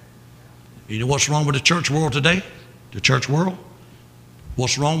 Amen? You know what's wrong with the church world today? The church world?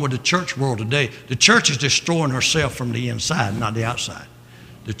 What's wrong with the church world today? The church is destroying herself from the inside, not the outside.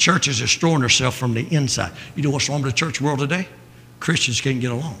 The church is destroying herself from the inside. You know what's wrong with the church world today? Christians can't get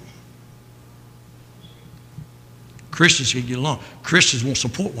along. Christians can't get along. Christians won't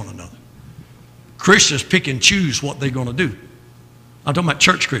support one another. Christians pick and choose what they're going to do. I'm talking about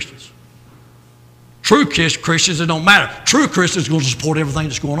church Christians. True Christians, it don't matter. True Christians are going to support everything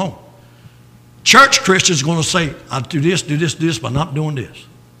that's going on. Church Christians are going to say, I'll do this, but I'm not doing this.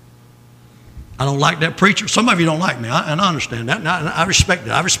 I don't like that preacher. Some of you don't like me, and I understand that. And I respect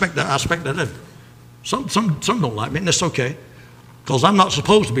that. I respect that. Some don't like me, and that's okay, because I'm not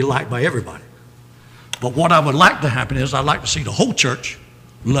supposed to be liked by everybody. But what I would like to happen is I'd like to see the whole church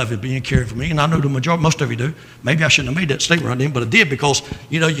love it, being cared for me, and I know the majority, most of you do. Maybe I shouldn't have made that statement right then, but I did, because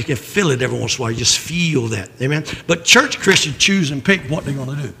you can feel it every once in a while. You just feel that, amen. But church Christians choose and pick what they're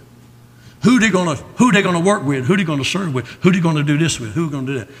going to do. Who they going to work with? Who they going to serve with? Who they going to do this with? Who going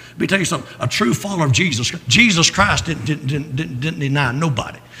to do that? Let me tell you something. A true follower of Jesus Christ didn't deny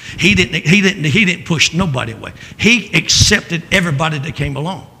nobody. He didn't push nobody away. He accepted everybody that came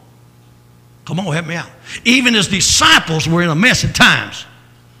along. Come on, help me out. Even his disciples were in a mess at times.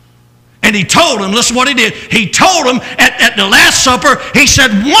 And he told them, listen what he did. He told them at the Last Supper, he said,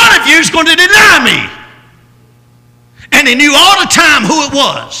 one of you is going to deny me. And he knew all the time who it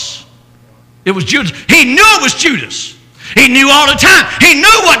was. It was Judas. He knew it was Judas. He knew all the time. He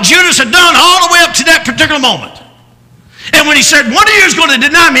knew what Judas had done all the way up to that particular moment. And when he said, one of you is going to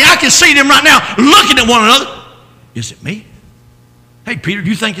deny me, I can see them right now looking at one another. Is it me? Hey, Peter, do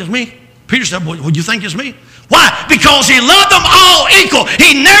you think it's me? Peter said, well, you think it's me? Why? Because he loved them all equal.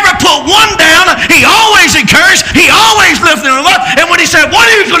 He never put one down. He always encouraged. He always lifted them up. And when he said, one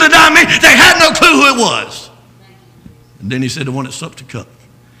of you is going to deny me, they had no clue who it was. And then he said, the one that supped the cup.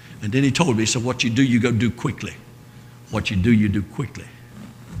 And then he told me, he said, what you do, you go do quickly. What you do quickly.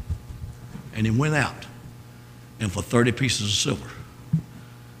 And he went out, and for 30 pieces of silver,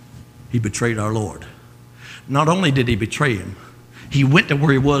 he betrayed our Lord. Not only did he betray him, he went to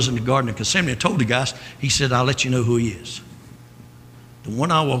where he was in the Garden of Gethsemane and told the guys, he said, I'll let you know who he is. The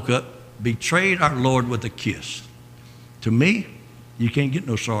one I woke up betrayed our Lord with a kiss. To me, you can't get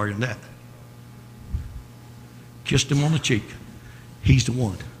no sorrier than that. Kissed him on the cheek. He's the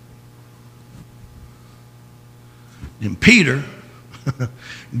one. Then Peter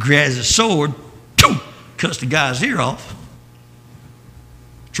grabs his sword, cuts the guy's ear off.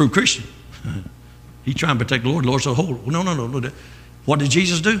 True Christian. He trying to protect the Lord. The Lord said, hold. No. What did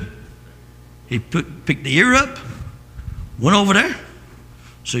Jesus do? He picked the ear up, went over there,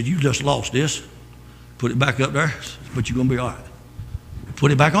 said, you just lost this. Put it back up there, but you're going to be all right.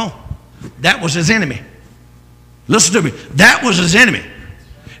 Put it back on. That was his enemy. Listen to me. That was his enemy.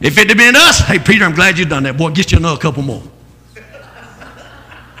 If it had been us, hey, Peter, I'm glad you've done that. Boy, get you another couple more.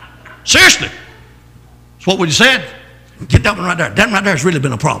 Seriously. That's what we said. Get that one right there. That one right there has really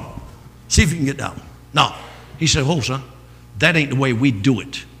been a problem. See if you can get that one. No. He said, hold, son. That ain't the way we do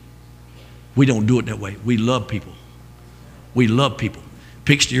it. We don't do it that way. We love people. We love people.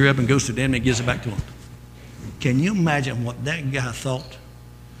 Picks the ear up and goes to them and gives it back to them. Can you imagine what that guy thought?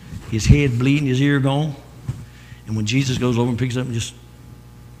 His head bleeding, his ear gone. And when Jesus goes over and picks it up and just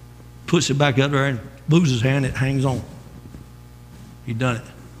puts it back up there and moves his hand, it hangs on. He done it.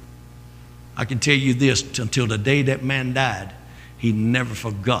 I can tell you this, until the day that man died, he never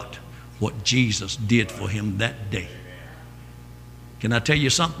forgot what Jesus did for him that day. Can I tell you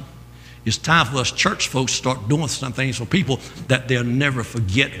something? It's time for us church folks to start doing some things for people that they'll never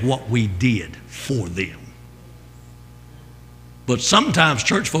forget what we did for them. But sometimes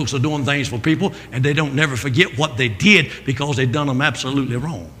church folks are doing things for people and they don't never forget what they did because they done them absolutely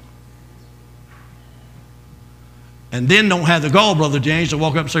wrong. And then don't have the gall, Brother James, to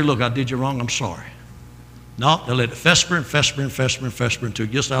walk up and say, look, I did you wrong, I'm sorry. No, they'll let it fester until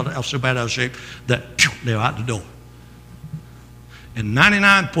it gets out so bad out of shape that they're out the door. And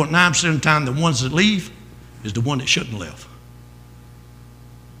 99.9% of the time, the ones that leave is the one that shouldn't have left.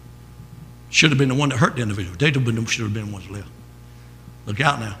 Should have been the one that hurt the individual. They should have been the ones that left. Look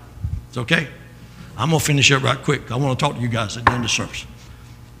out now. It's okay. I'm going to finish up right quick. I want to talk to you guys at the end of the service.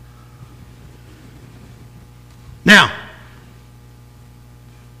 Now,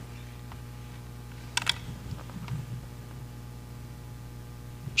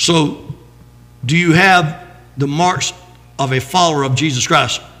 so do you have the marks of a follower of Jesus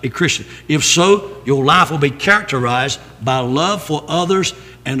Christ, a Christian? If so, your life will be characterized by love for others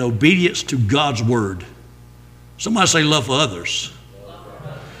and obedience to God's word. Somebody say love for others.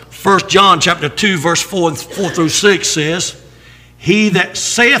 1 John chapter 2 verse 4 through 6 says, he that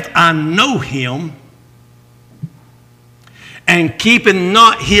saith I know him and keepeth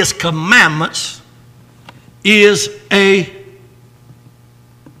not his commandments is a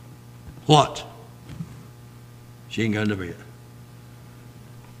what? She ain't got to be it.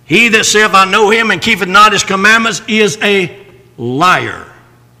 He that saith I know him and keepeth not his commandments is a liar.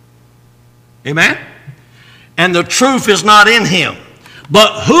 Amen? And the truth is not in him.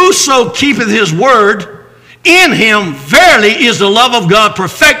 But whoso keepeth his word, in him verily is the love of God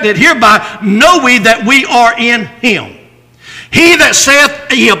perfected. Hereby know we that we are in him. He that saith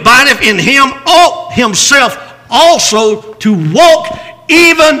he abideth in him ought himself also to walk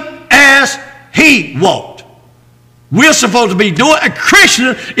even as he walked. We're supposed to be doing, a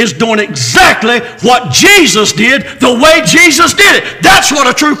Christian is doing exactly what Jesus did, the way Jesus did it. That's what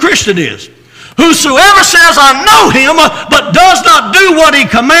a true Christian is. Whosoever says, I know him, but does not do what he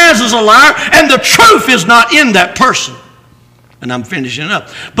commands is a liar, and the truth is not in that person. And I'm finishing up.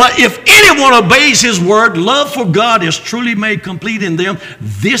 But if anyone obeys his word, love for God is truly made complete in them.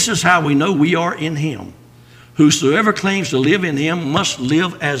 This is how we know we are in him. Whosoever claims to live in him must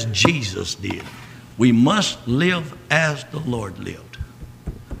live as Jesus did. We must live as the Lord lived.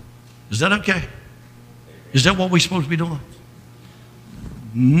 Is that okay? Is that what we're supposed to be doing?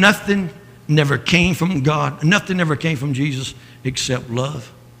 Nothing never came from God. Nothing ever came from Jesus except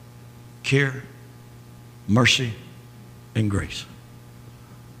love, care, mercy, and grace.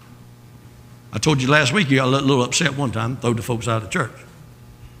 I told you last week you got a little upset one time, throw the folks out of church.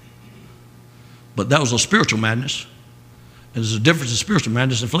 But that was a spiritual madness. And there's a difference in spiritual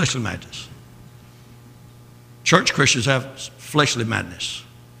madness and fleshly madness. Church Christians have fleshly madness.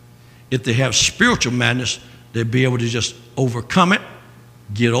 If they have spiritual madness, they'll be able to just overcome it,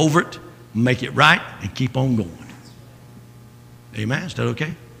 get over it, make it right, and keep on going. Amen? Is that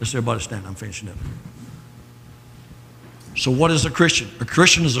okay? Let's everybody stand. I'm finishing up. So what is a Christian? A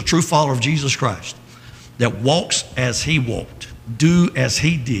Christian is a true follower of Jesus Christ that walks as he walked, do as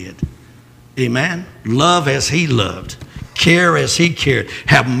he did. Amen? Love as he loved, care as he cared,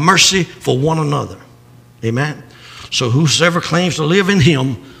 have mercy for one another. Amen? So whosoever claims to live in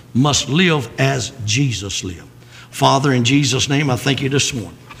him must live as Jesus lived. Father, in Jesus' name, I thank you this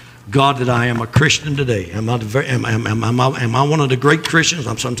morning. God, that I am a Christian today. Am I one of the great Christians?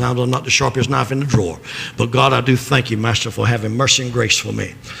 Sometimes I'm not the sharpest knife in the drawer. But God, I do thank you, Master, for having mercy and grace for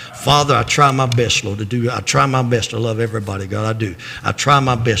me. Father, I try my best, Lord, I try my best to love everybody, God, I do. I try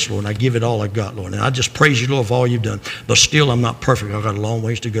my best, Lord, and I give it all I got, Lord. And I just praise you, Lord, for all you've done. But still, I'm not perfect. I've got a long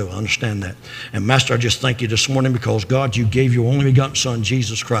ways to go. I understand that. And Master, I just thank you this morning because, God, you gave your only begotten Son,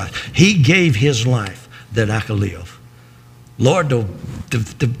 Jesus Christ. He gave his life that I could live. Lord, the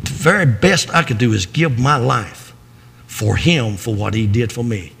very best I could do is give my life for him, for what he did for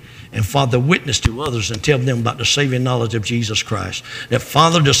me. And Father, witness to others and tell them about the saving knowledge of Jesus Christ. That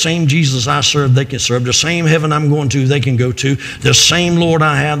Father, the same Jesus I serve, they can serve. The same heaven I'm going to, they can go to. The same Lord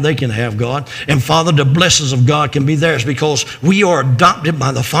I have, they can have, God. And Father, the blessings of God can be theirs because we are adopted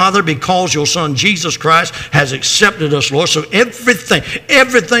by the Father because your Son Jesus Christ has accepted us, Lord. So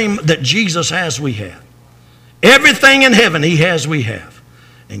everything that Jesus has, we have. Everything in heaven he has, we have.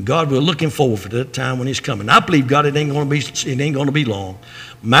 And God, we're looking forward to that time when he's coming. I believe, God, it ain't going to be long.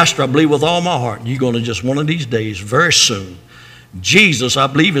 Master, I believe with all my heart, you're going to just one of these days, very soon. Jesus, I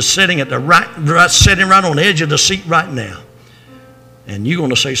believe, is sitting right on the edge of the seat right now. And you're going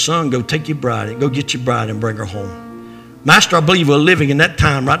to say, son, go take your bride and go get your bride and bring her home. Master, I believe we're living in that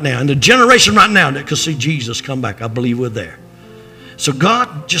time right now. In the generation right now that could see Jesus come back. I believe we're there. So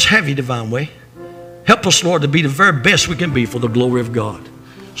God, just have your divine way. Help us, Lord, to be the very best we can be for the glory of God.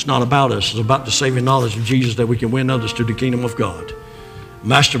 It's not about us. It's about the saving knowledge of Jesus that we can win others to the kingdom of God.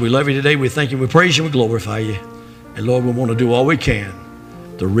 Master, we love you today. We thank you. We praise you. We glorify you. And, Lord, we want to do all we can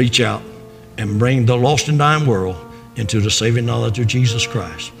to reach out and bring the lost and dying world into the saving knowledge of Jesus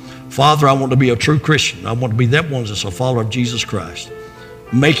Christ. Father, I want to be a true Christian. I want to be that one that's a follower of Jesus Christ.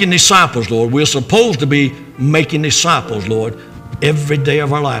 Making disciples, Lord. We're supposed to be making disciples, Lord. Every day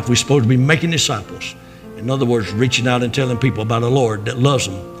of our life, we're supposed to be making disciples. In other words, reaching out and telling people about a Lord that loves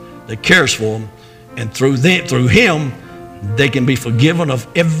them, that cares for them, and through him, they can be forgiven of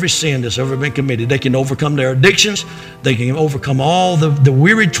every sin that's ever been committed. They can overcome their addictions. They can overcome all the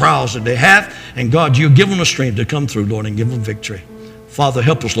weary trials that they have. And God, you give them the strength to come through, Lord, and give them victory. Father,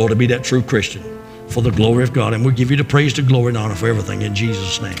 help us, Lord, to be that true Christian for the glory of God. And we give you the praise, the glory, and honor for everything in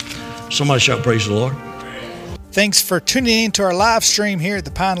Jesus' name. Somebody shout, praise the Lord. Thanks for tuning in to our live stream here at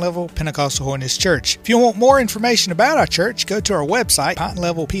the Pine Level Pentecostal Holiness Church. If you want more information about our church, go to our website,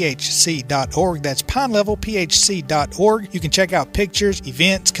 pinelevelphc.org. That's pinelevelphc.org. You can check out pictures,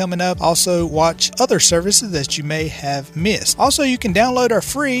 events coming up, also watch other services that you may have missed. Also, you can download our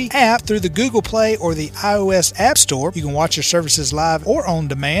free app through the Google Play or the iOS App Store. You can watch our services live or on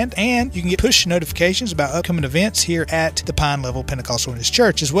demand, and you can get push notifications about upcoming events here at the Pine Level Pentecostal Holiness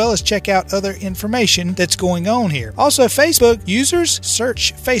Church, as well as check out other information that's going on here. Also, Facebook users,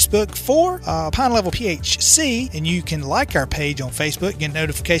 search Facebook for Pine Level PHC, and you can like our page on Facebook, get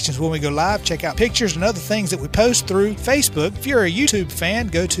notifications when we go live, check out pictures and other things that we post through Facebook. If you're a YouTube fan,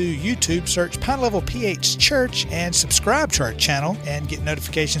 go to YouTube, search Pine Level PH Church, and subscribe to our channel and get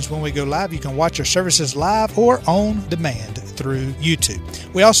notifications when we go live. You can watch our services live or on demand through YouTube.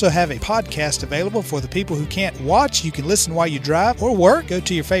 We also have a podcast available for the people who can't watch. You can listen while you drive or work. Go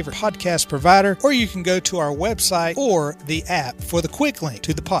to your favorite podcast provider, or you can go to our website or the app for the quick link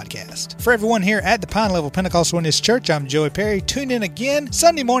to the podcast. For everyone here at the Pine Level Pentecostal Witness Church, I'm Joey Perry. Tune in again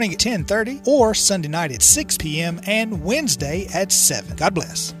Sunday morning at 10:30 or Sunday night at 6 p.m. and Wednesday at 7. God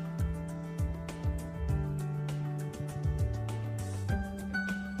bless.